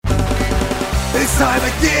It's time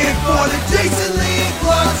again for the Jason Lee and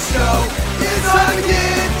Clark Show. It's time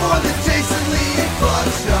again for the Jason Lee and Clark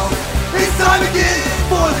Show. It's time again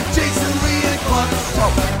for the Jason Lee and Clark Show.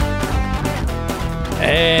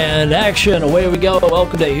 And action, away we go.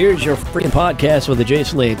 Welcome to Here's Your Freaking Podcast with the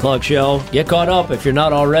Jason Lee and Clark Show. Get caught up if you're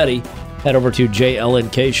not already. Head over to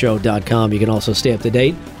jlnkshow.com. You can also stay up to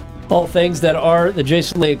date. All things that are the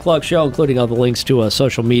Jason Lee and Clark Show, including all the links to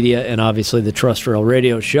social media and obviously the terrestrial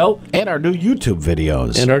radio show. And our new YouTube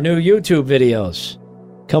videos.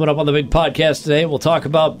 Coming up on the big podcast today, we'll talk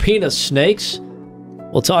about penis snakes.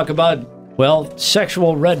 We'll talk about, well,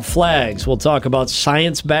 sexual red flags. We'll talk about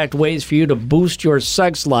science-backed ways for you to boost your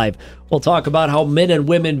sex life. We'll talk about how men and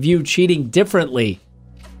women view cheating differently.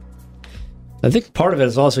 I think part of it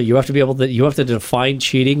is also you have to define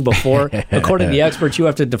cheating before, according to the experts, you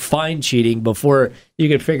have to define cheating before you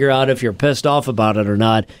can figure out if you're pissed off about it or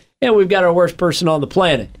not. And we've got our worst person on the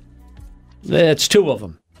planet. It's two of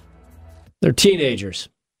them. They're teenagers.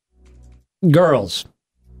 Girls.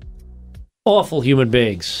 Awful human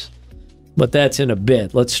beings. But that's in a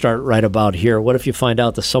bit. Let's start right about here. What if you find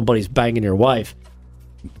out that somebody's banging your wife?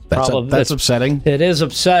 That's upsetting. It is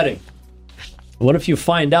upsetting. What if you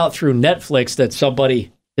find out through Netflix that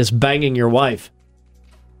somebody is banging your wife?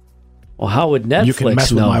 Well, how would Netflix know? You can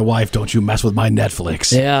mess with my wife, don't you mess with my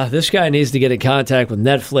Netflix. Yeah, this guy needs to get in contact with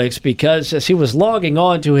Netflix because as he was logging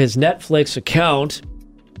on to his Netflix account,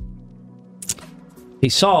 he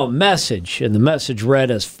saw a message, and the message read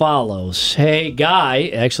as follows. Hey, guy.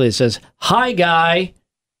 Actually, it says, hi, guy.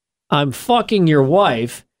 I'm fucking your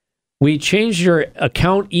wife. We changed your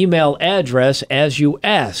account email address as you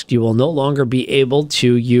asked. You will no longer be able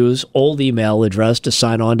to use old email address to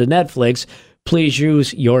sign on to Netflix. Please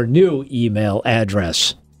use your new email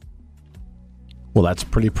address. Well, that's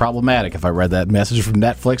pretty problematic if I read that message from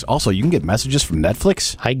Netflix. Also, you can get messages from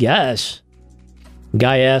Netflix? I guess.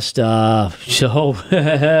 Guy asked, so what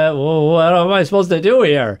am I supposed to do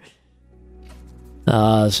here?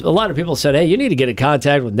 A lot of people said, hey, you need to get in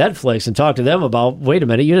contact with Netflix and talk to them about, wait a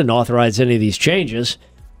minute, you didn't authorize any of these changes.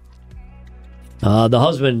 The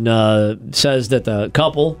husband says that the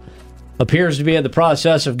couple appears to be in the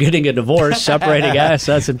process of getting a divorce, separating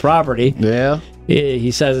assets and property. Yeah.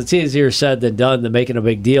 He says it's easier said than done than making a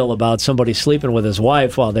big deal about somebody sleeping with his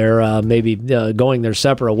wife while they're maybe going their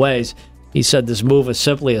separate ways. He said this move is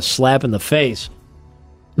simply a slap in the face.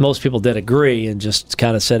 Most people did agree and just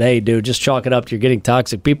kind of said, hey, dude, just chalk it up to you're getting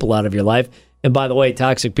toxic people out of your life. And by the way,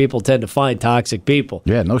 toxic people tend to find toxic people.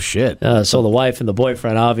 Yeah, no shit. So the wife and the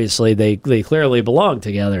boyfriend, obviously, they clearly belong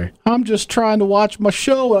together. I'm just trying to watch my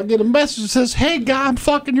show. I get a message that says, hey, guy, I'm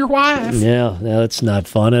fucking your wife. Yeah, that's not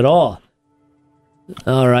fun at all.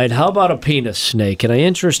 All right, how about a penis snake? Can I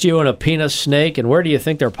interest you in a penis snake? And where do you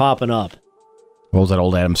think they're popping up? What was that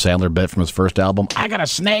old Adam Sandler bit from his first album? I got a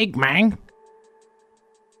snake, man.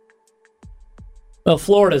 Well,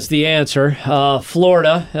 Florida's the answer.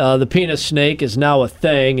 Florida, the penis snake is now a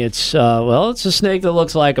thing. It's a snake that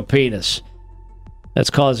looks like a penis.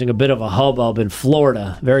 That's causing a bit of a hubbub in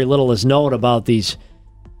Florida. Very little is known about these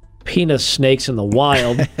penis snakes in the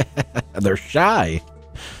wild. They're shy.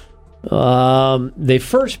 They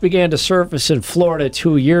first began to surface in Florida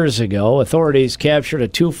 2 years ago. Authorities captured a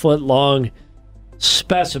 2-foot-long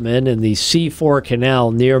specimen in the C4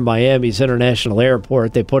 Canal near Miami's International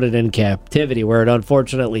Airport. They put it in captivity where it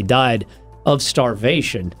unfortunately died of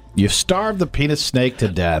starvation. You starved the penis snake to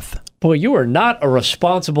death. Boy, you are not a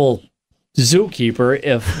responsible zookeeper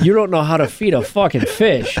if you don't know how to feed a fucking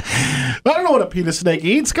fish. I don't know what a penis snake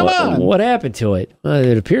eats. Come on. What happened to it?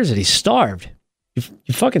 It appears that he's starved.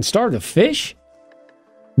 You fucking starved a fish?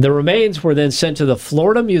 The remains were then sent to the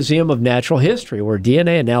Florida Museum of Natural History, where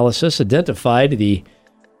DNA analysis identified the,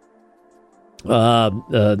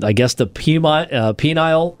 the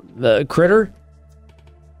penile critter.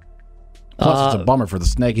 Plus, it's a bummer for the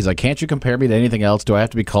snake. He's like, can't you compare me to anything else? Do I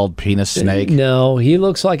have to be called penis snake? No, he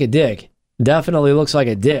looks like a dick. Definitely looks like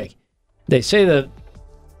a dick. They say that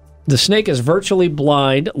the snake is virtually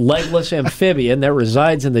blind, legless amphibian that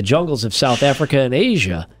resides in the jungles of South Africa and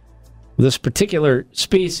Asia. This particular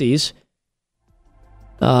species,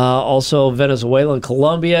 also Venezuela and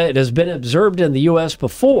Colombia, it has been observed in the U.S.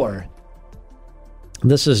 before.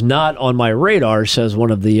 This is not on my radar, says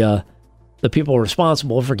one of the people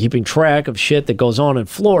responsible for keeping track of shit that goes on in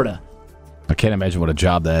Florida. I can't imagine what a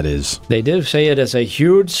job that is. They do say it is a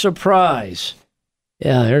huge surprise.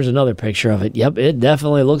 Yeah, here's another picture of it. Yep, it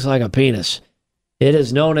definitely looks like a penis. It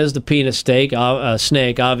is known as the penis snake,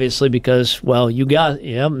 obviously, because, well, you got,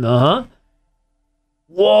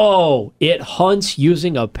 Whoa! It hunts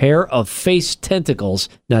using a pair of face tentacles,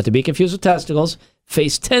 not to be confused with testicles,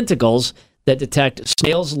 face tentacles that detect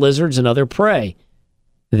snails, lizards, and other prey.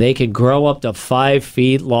 They can grow up to 5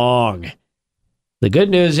 feet long. The good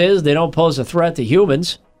news is they don't pose a threat to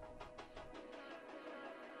humans.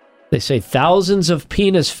 They say thousands of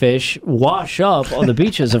penis fish wash up on the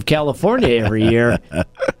beaches of California every year.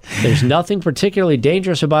 There's nothing particularly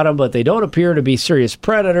dangerous about them, but they don't appear to be serious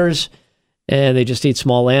predators, and they just eat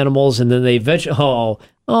small animals, and then they eventually...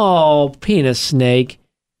 Oh, penis snake.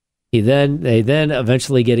 They then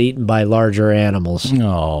eventually get eaten by larger animals.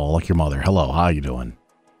 Oh, like your mother. Hello, how you doing?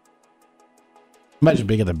 Imagine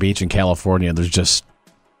being at the beach in California and there's just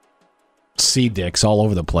sea dicks all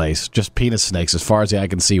over the place. Just penis snakes as far as the eye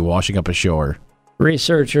can see washing up ashore.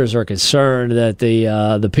 Researchers are concerned that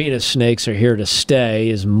the penis snakes are here to stay,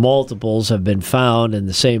 as multiples have been found in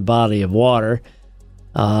the same body of water.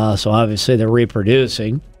 So obviously they're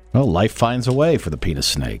reproducing. Well, life finds a way for the penis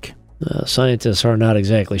snake. Scientists are not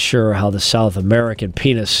exactly sure how the South American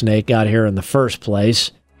penis snake got here in the first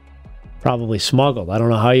place. Probably smuggled. I don't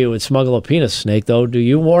know how you would smuggle a penis snake, though. Do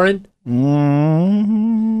you, Warren?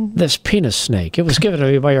 This penis snake, it was given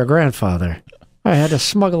to me by your grandfather. I had to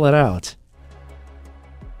smuggle it out.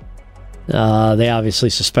 They obviously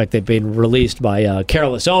suspect they've been released by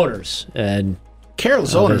careless owners. And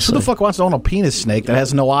careless owners? Who the fuck wants to own a penis snake that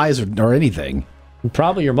has no eyes or anything?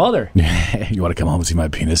 Probably your mother. You want to come home and see my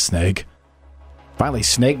penis snake? Finally,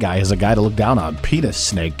 Snake Guy has a guy to look down on. Penis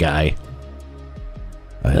Snake Guy.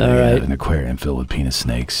 All right. An aquarium filled with penis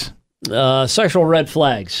snakes. Sexual red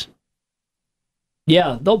flags.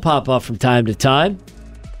 Yeah, they'll pop up from time to time.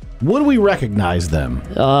 Would we recognize them?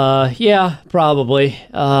 Yeah, probably.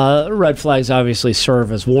 Red flags obviously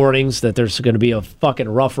serve as warnings that there's going to be a fucking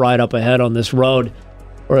rough ride up ahead on this road,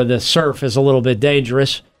 or the surf is a little bit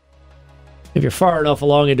dangerous. If you're far enough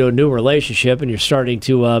along into a new relationship and you're starting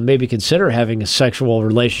to maybe consider having a sexual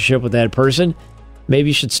relationship with that person, maybe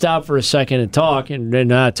you should stop for a second and talk, and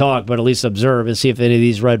not talk, but at least observe and see if any of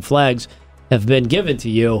these red flags have been given to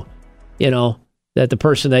you. You know, that the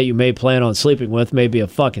person that you may plan on sleeping with may be a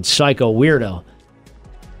fucking psycho weirdo.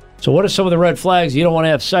 So what are some of the red flags you don't want to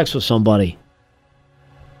have sex with somebody?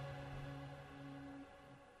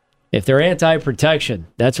 If they're anti-protection,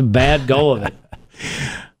 that's a bad go of it.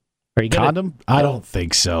 Are you gonna, condom? I don't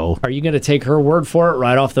think so. Are you going to take her word for it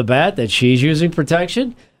right off the bat that she's using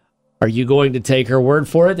protection? Are you going to take her word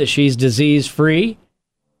for it that she's disease-free?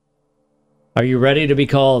 Are you ready to be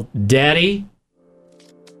called daddy?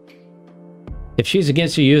 If she's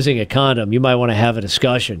against you using a condom, you might want to have a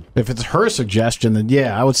discussion. If it's her suggestion, then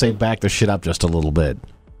yeah, I would say back the shit up just a little bit.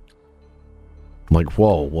 Like,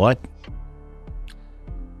 whoa, what?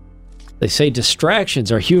 They say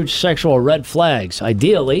distractions are huge sexual red flags.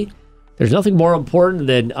 Ideally, there's nothing more important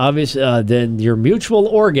than your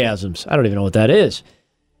mutual orgasms. I don't even know what that is.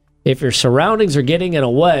 If your surroundings are getting in a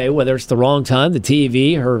way, whether it's the wrong time, the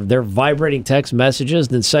TV, or their vibrating text messages,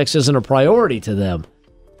 then sex isn't a priority to them.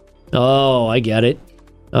 Oh, I get it.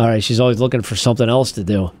 All right, she's always looking for something else to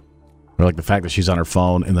do. Or like the fact that she's on her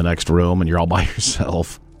phone in the next room and you're all by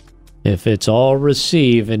yourself. If it's all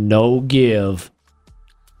receive and no give.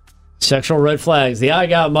 Sexual red flags. The I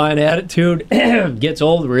got mine attitude gets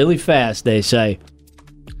old really fast, they say.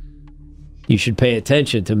 You should pay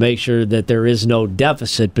attention to make sure that there is no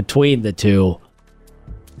deficit between the two.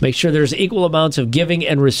 Make sure there's equal amounts of giving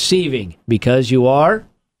and receiving, because you're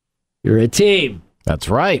a team. That's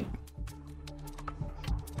right.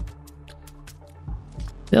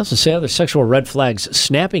 They also say other sexual red flags,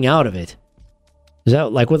 snapping out of it. Is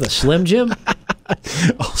that like with a Slim Jim?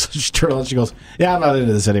 Also, she turns on, she goes, yeah, I'm not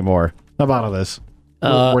into this anymore. I'm out of this.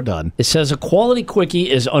 We're done. It says a quality quickie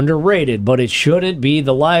is underrated, but it shouldn't be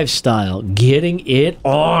the lifestyle. Getting it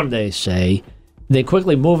on, they say. Then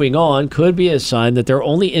quickly moving on could be a sign that they're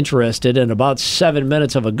only interested in about 7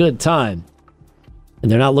 minutes of a good time. And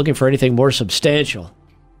they're not looking for anything more substantial.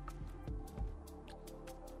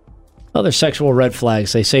 Other sexual red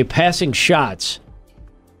flags, they say passing shots.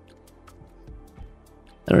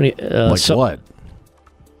 I don't what?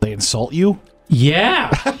 They insult you? Yeah.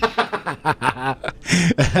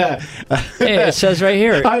 Hey, it says right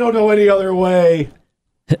here. I don't know any other way.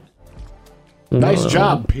 Nice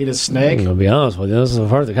job, penis snake. I'm going to be honest with you. This is the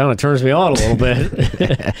part that kind of turns me on a little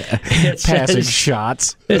bit. Passing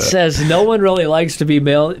shots. It says no one really likes to be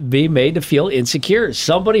made to feel insecure.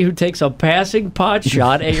 Somebody who takes a passing pot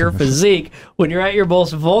shot at your physique when you're at your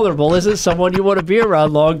most vulnerable isn't someone you want to be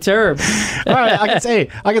around long term. All right, I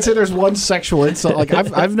can say there's one sexual insult. Like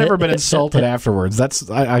I've never been insulted afterwards.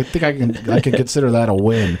 I think I can consider that a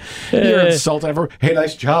win. You're insulted after. Hey,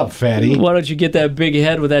 nice job, fatty. Why don't you get that big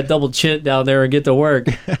head with that double chin down there there and get to work.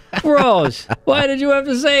 Gross. Why did you have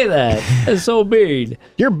to say that? That's so mean.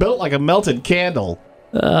 You're built like a melted candle.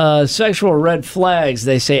 Sexual red flags.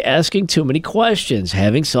 They say asking too many questions,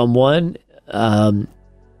 having someone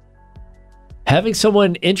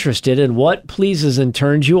interested in what pleases and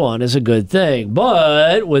turns you on is a good thing.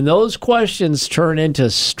 But when those questions turn into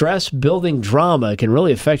stress-building drama, it can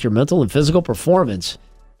really affect your mental and physical performance.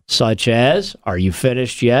 Such as, are you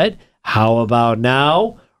finished yet? How about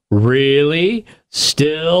now? Really?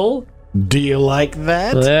 Still? Do you like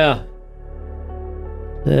that? Yeah.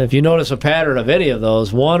 If you notice a pattern of any of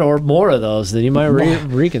those, one or more of those, then you might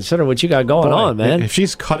reconsider what you got going on, man. If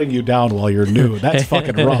she's cutting you down while you're new, that's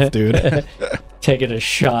fucking rough, dude. Taking a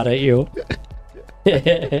shot at you. Look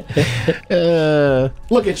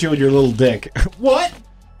at you and your little dick. What?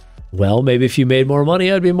 Well, maybe if you made more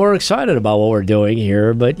money, I'd be more excited about what we're doing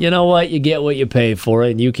here. But you know what? You get what you pay for,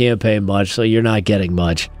 and you can't pay much, so you're not getting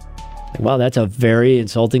much. Wow, that's a very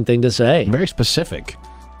insulting thing to say. Very specific.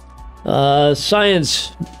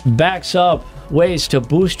 Science backs up ways to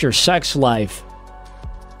boost your sex life.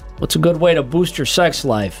 What's a good way to boost your sex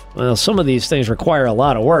life? Well, some of these things require a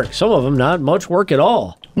lot of work. Some of them not much work at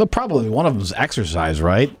all. Well, probably one of them is exercise,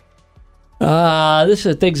 right? This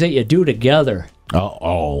is things that you do together.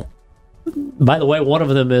 Oh. By the way, one of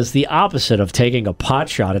them is the opposite of taking a pot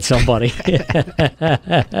shot at somebody.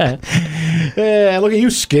 Look at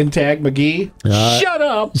you, skin tag McGee. Shut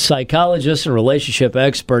up. Psychologists and relationship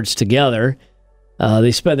experts together,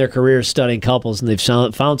 they spend their careers studying couples, and they've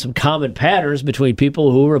found some common patterns between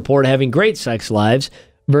people who report having great sex lives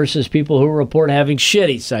versus people who report having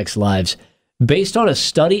shitty sex lives. Based on a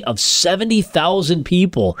study of 70,000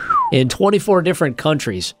 people in 24 different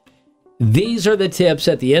countries, these are the tips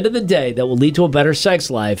at the end of the day that will lead to a better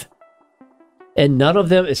sex life. And none of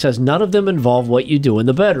them, it says none of them involve what you do in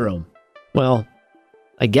the bedroom. Well,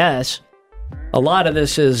 I guess a lot of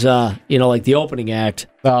this is, like the opening act.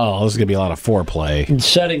 Oh, this is going to be a lot of foreplay. And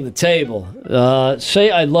setting the table.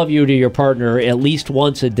 Say I love you to your partner at least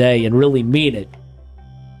once a day and really mean it.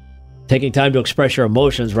 Taking time to express your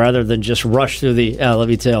emotions rather than just rush through the, I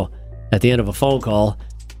love you too, at the end of a phone call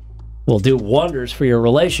will do wonders for your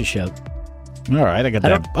relationship. All right, I got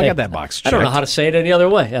that box checked. I don't know how to say it any other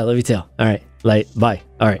way. I love you too. All right, bye.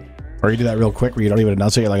 All right. Or you do that real quick where you don't even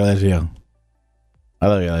enunciate, like, I love you. I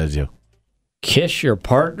love you. Kiss your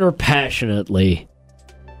partner passionately.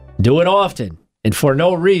 Do it often and for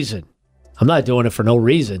no reason. I'm not doing it for no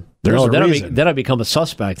reason. There's a reason. Then I become a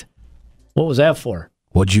suspect. What was that for?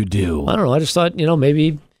 What'd you do? I don't know. I just thought,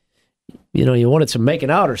 maybe, you wanted some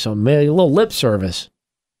making out or something, maybe a little lip service.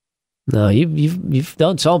 No, you've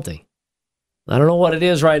done something. I don't know what it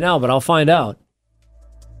is right now, but I'll find out.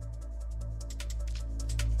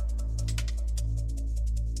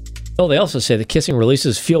 Well, they also say that kissing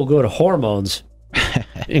releases feel-good hormones,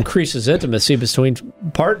 increases intimacy between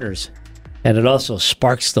partners, and it also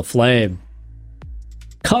sparks the flame.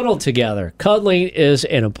 Cuddle together. Cuddling is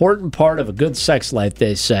an important part of a good sex life,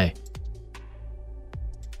 they say.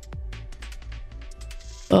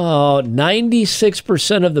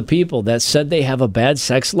 96% of the people that said they have a bad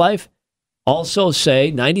sex life also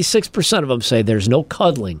say, 96% of them say there's no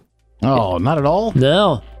cuddling. Oh, not at all?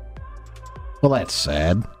 No. Well, that's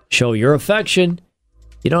sad. Show your affection.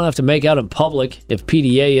 You don't have to make out in public if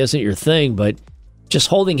PDA isn't your thing, but just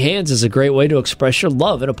holding hands is a great way to express your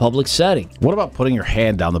love in a public setting. What about putting your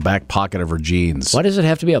hand down the back pocket of her jeans? Why does it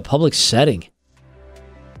have to be a public setting?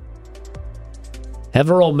 Have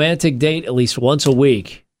a romantic date at least once a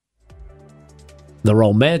week. The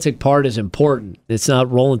romantic part is important. It's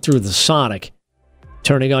not rolling through the Sonic,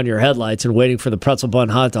 turning on your headlights and waiting for the pretzel bun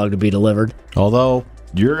hot dog to be delivered. Although,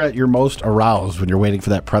 you're at your most aroused when you're waiting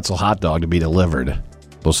for that pretzel hot dog to be delivered.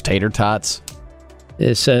 Those tater tots.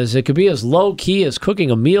 It says it could be as low-key as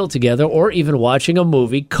cooking a meal together or even watching a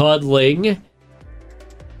movie, cuddling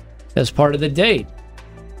as part of the date.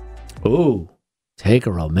 Ooh, take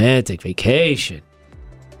a romantic vacation.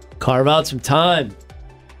 Carve out some time.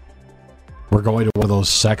 We're going to one of those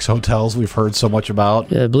sex hotels we've heard so much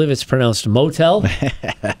about. I believe it's pronounced motel.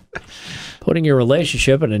 Putting your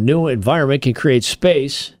relationship in a new environment can create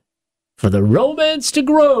space for the romance to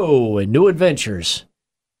grow and new adventures.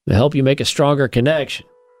 To help you make a stronger connection.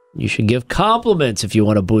 You should give compliments if you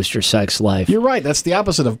want to boost your sex life. You're right. That's the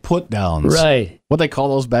opposite of put downs. Right. What they call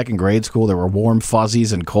those back in grade school, there were warm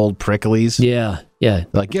fuzzies and cold pricklies. Yeah.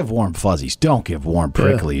 Like, give warm fuzzies. Don't give warm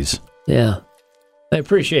pricklies. Yeah. I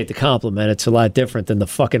appreciate the compliment. It's a lot different than the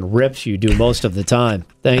fucking rips you do most of the time.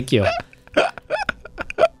 Thank you.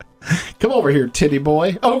 Come over here, titty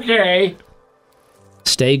boy. Okay.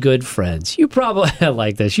 Stay good friends. You probably I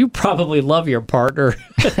like this. You probably love your partner,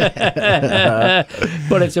 but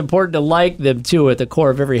it's important to like them too. At the core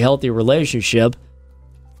of every healthy relationship.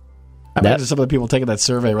 I imagine some of the people taking that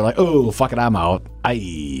survey were like, "Oh, fuck it, I'm out."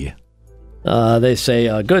 Aye. They say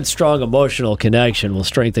a good, strong emotional connection will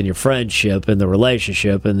strengthen your friendship and the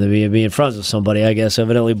relationship, and being friends with somebody, I guess,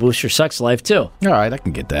 evidently boosts your sex life too. All right, I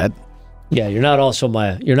can get that. Yeah, you're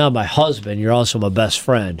not my husband. You're also my best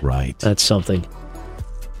friend. Right. That's something.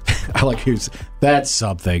 I like that's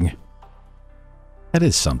something. That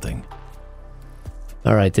is something.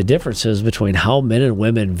 All right, the differences between how men and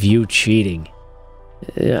women view cheating.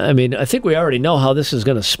 I mean, I think we already know how this is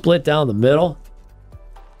going to split down the middle.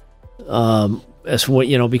 As what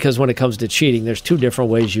because when it comes to cheating, there's two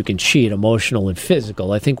different ways you can cheat: emotional and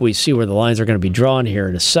physical. I think we see where the lines are going to be drawn here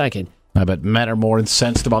in a second. I bet men are more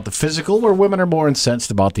incensed about the physical, or women are more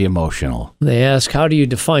incensed about the emotional. They ask, how do you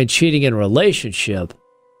define cheating in a relationship?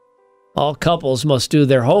 All couples must do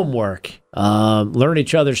their homework, learn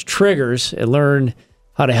each other's triggers, and learn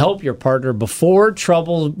how to help your partner before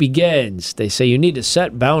trouble begins. They say you need to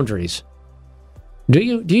set boundaries. Do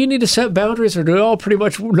you need to set boundaries, or do we all pretty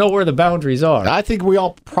much know where the boundaries are? I think we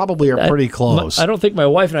all probably are pretty close. I don't think my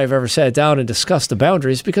wife and I have ever sat down and discussed the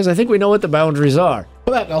boundaries because I think we know what the boundaries are.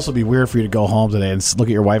 Well, that'd also be weird for you to go home today and look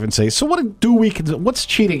at your wife and say, "So what's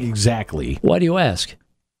cheating exactly?" Why do you ask?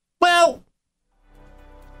 Well,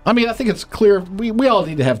 I mean, I think it's clear. We all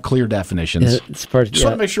need to have clear definitions. Just want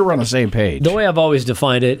to make sure we're on the same page. The way I've always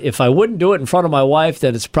defined it, if I wouldn't do it in front of my wife,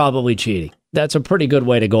 then it's probably cheating. That's a pretty good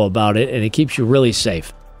way to go about it, and it keeps you really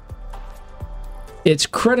safe. It's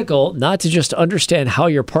critical not to just understand how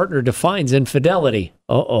your partner defines infidelity.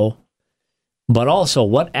 But also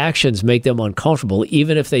what actions make them uncomfortable,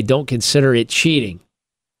 even if they don't consider it cheating.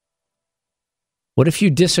 What if you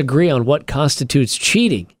disagree on what constitutes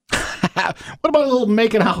cheating? What about a little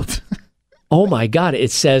making out? Oh my God,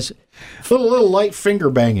 it says... A little light finger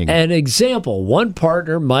banging. An example, one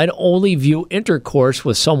partner might only view intercourse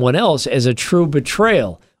with someone else as a true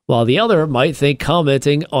betrayal, while the other might think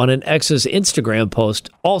commenting on an ex's Instagram post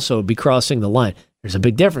also be crossing the line. There's a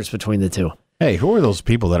big difference between the two. Hey, who are those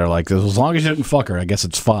people that are like, as long as you didn't fuck her, I guess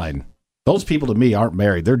it's fine? Those people to me aren't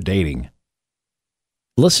married. They're dating.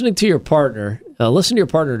 Listen to your partner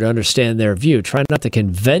to understand their view. Try not to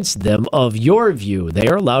convince them of your view. They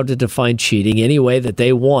are allowed to define cheating any way that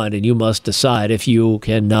they want, and you must decide if you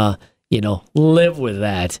can, live with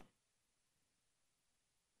that.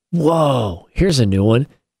 Whoa, here's a new one.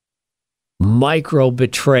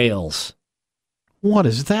 Micro-betrayals. What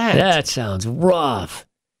is that? That sounds rough.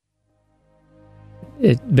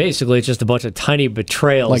 It's just a bunch of tiny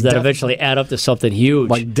betrayals like that eventually add up to something huge.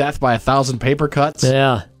 Like death by 1,000 paper cuts?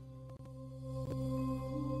 Yeah.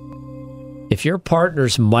 If your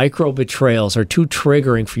partner's micro-betrayals are too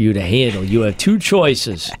triggering for you to handle, you have two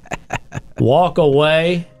choices. Walk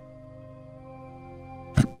away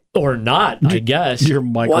or not, I guess. Your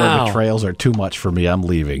micro-betrayals are too much for me. I'm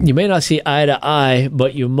leaving. You may not see eye to eye,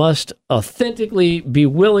 but you must authentically be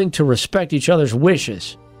willing to respect each other's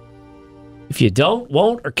wishes. If you don't,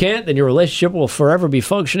 won't, or can't, then your relationship will forever be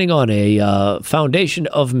functioning on a foundation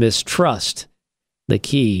of mistrust. The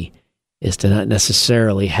key is to not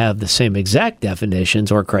necessarily have the same exact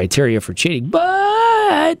definitions or criteria for cheating,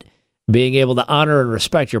 but being able to honor and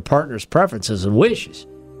respect your partner's preferences and wishes.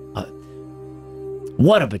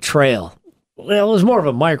 What a betrayal. Well, it was more of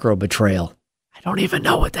a micro-betrayal. I don't even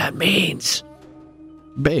know what that means.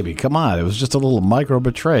 Baby, come on. It was just a little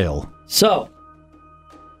micro-betrayal. So...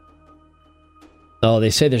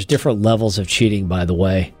 they say there's different levels of cheating, by the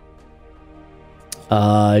way.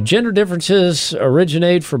 Gender differences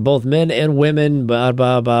originate for both men and women. Trying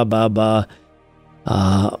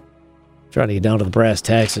to get down to the brass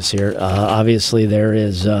tacks here. Obviously, there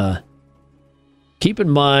is... keep in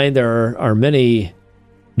mind, there are many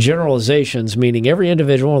generalizations, meaning every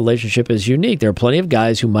individual relationship is unique. There are plenty of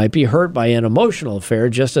guys who might be hurt by an emotional affair,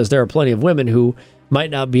 just as there are plenty of women who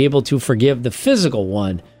might not be able to forgive the physical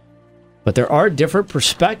one. But there are different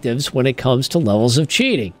perspectives when it comes to levels of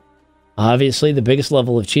cheating. Obviously, the biggest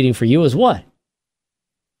level of cheating for you is what?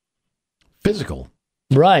 Physical.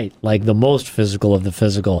 Right, like the most physical of the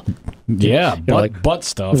physical. Yeah, butt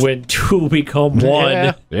stuff. When two become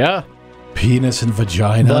one. Yeah. Penis and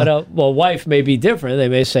vagina. But a wife may be different. They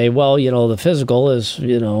may say, well, the physical is,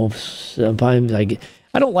 sometimes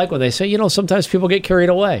I don't like when they say, sometimes people get carried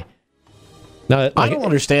away. Now, I don't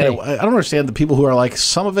understand. I don't understand the people who are like,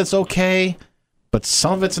 some of it's okay, but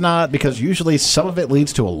some of it's not, because usually some of it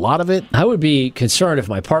leads to a lot of it. I would be concerned if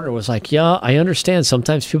my partner was like, yeah, I understand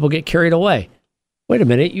sometimes people get carried away. Wait a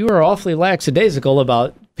minute, you were awfully lackadaisical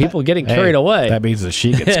about people getting carried away. That means that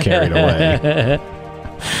she gets carried away.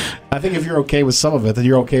 I think if you're okay with some of it, then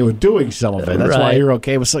you're okay with doing some of it. That's why you're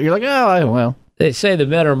okay with some. You're like, oh, well. They say the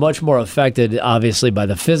men are much more affected, obviously, by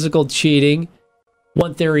the physical cheating.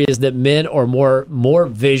 One theory is that men are more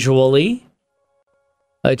visually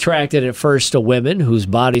attracted at first to women whose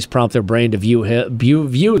bodies prompt their brain to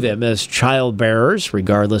view them as child bearers,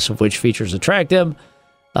 regardless of which features attract them.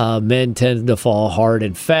 Men tend to fall hard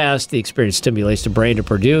and fast. The experience stimulates the brain to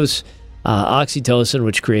produce oxytocin,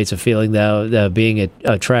 which creates a feeling that being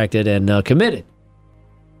attracted and committed.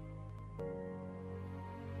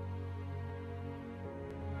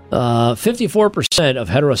 Uh, 54% of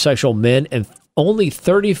heterosexual men and only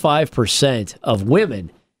 35% of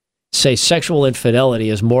women say sexual infidelity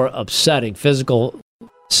is more upsetting.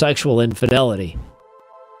 Sexual infidelity.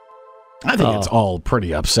 I think it's all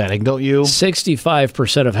pretty upsetting, don't you?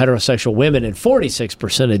 65% of heterosexual women and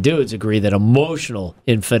 46% of dudes agree that emotional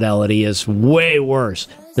infidelity is way worse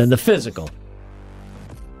than the physical.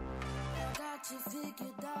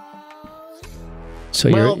 So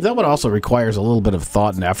that one also requires a little bit of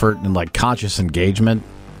thought and effort and like conscious engagement,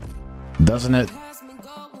 doesn't it?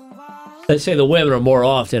 They say the women are more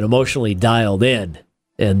often emotionally dialed in,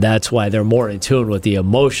 and that's why they're more in tune with the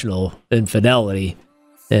emotional infidelity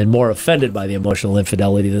and more offended by the emotional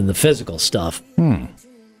infidelity than the physical stuff.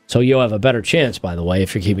 So you'll have a better chance, by the way,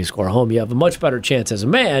 if you're keeping score at home. You have a much better chance as a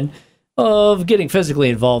man of getting physically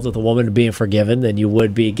involved with a woman and being forgiven than you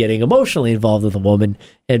would be getting emotionally involved with a woman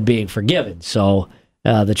and being forgiven. So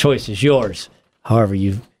the choice is yours, however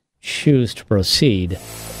you choose to proceed.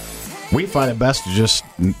 We find it best to just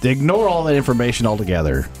ignore all that information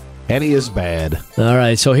altogether. Eddie is bad. All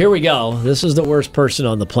right, so here we go. This is the worst person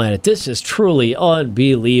on the planet. This is truly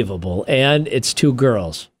unbelievable. And it's two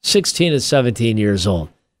girls, 16 and 17 years old.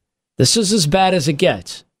 This is as bad as it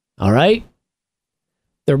gets. All right?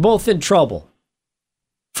 They're both in trouble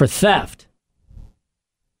for theft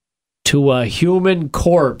to a human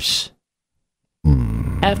corpse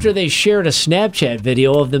after they shared a Snapchat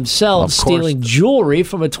video of themselves stealing jewelry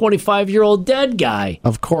from a 25-year-old dead guy.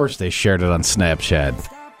 Of course they shared it on Snapchat.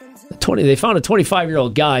 They found a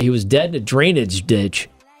 25-year-old guy. He was dead in a drainage ditch.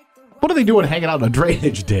 What are they doing hanging out in a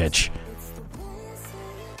drainage ditch?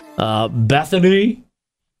 Bethany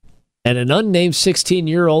and an unnamed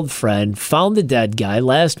 16-year-old friend found the dead guy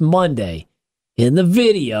last Monday. In the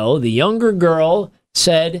video, the younger girl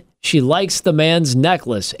said she likes the man's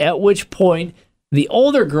necklace, at which point the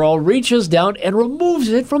older girl reaches down and removes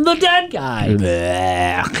it from the dead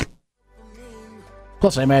guy.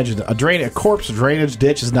 Plus, I imagine a corpse drainage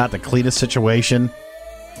ditch is not the cleanest situation.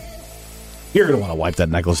 You're going to want to wipe that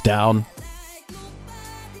necklace down.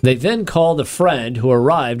 They then called a friend who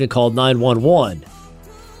arrived and called 911.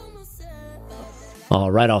 Oh,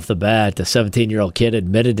 right off the bat, the 17-year-old kid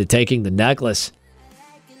admitted to taking the necklace.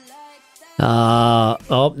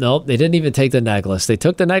 No, they didn't even take the necklace. They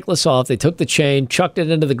took the necklace off, they took the chain, chucked it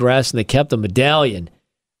into the grass, and they kept the medallion.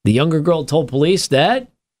 The younger girl told police that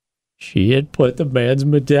she had put the man's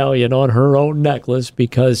medallion on her own necklace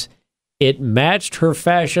because it matched her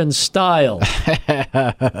fashion style.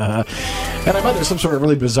 And I bet there's some sort of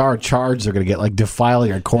really bizarre charge they're going to get, like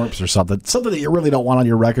defiling a corpse or something. Something that you really don't want on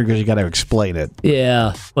your record because you got to explain it.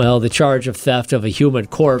 Yeah, well, the charge of theft of a human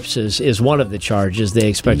corpse is one of the charges. They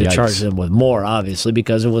expect to charge them with more, obviously,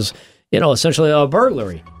 because it was, essentially a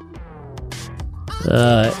burglary.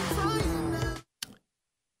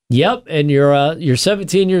 Yep, and you're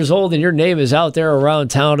 17 years old and your name is out there around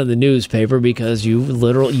town in the newspaper because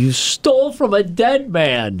you stole from a dead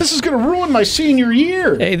man. This is going to ruin my senior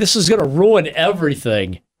year. Hey, this is going to ruin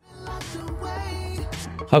everything.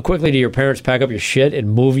 How quickly do your parents pack up your shit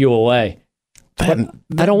and move you away? I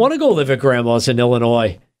don't want to go live at Grandma's in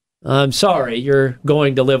Illinois. I'm sorry, you're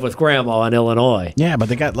going to live with Grandma in Illinois. Yeah, but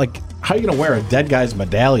they got, how are you going to wear a dead guy's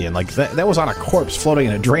medallion? That was on a corpse floating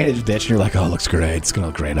in a drainage ditch, and you're like, oh, it looks great. It's going to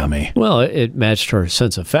look great on me. Well, it matched her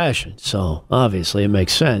sense of fashion, so obviously it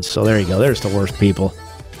makes sense. So there you go. There's the worst people.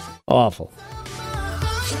 Awful.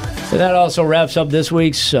 And that also wraps up this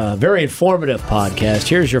week's very informative podcast.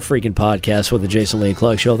 Here's your freaking podcast with the Jason Lee and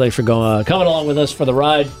Clark Show. Thanks for coming along with us for the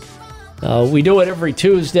ride. We do it every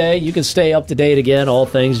Tuesday. You can stay up to date again, all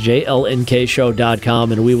things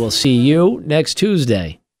jlnkshow.com, and we will see you next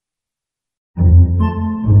Tuesday.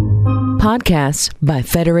 Podcasts by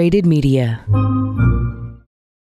Federated Media.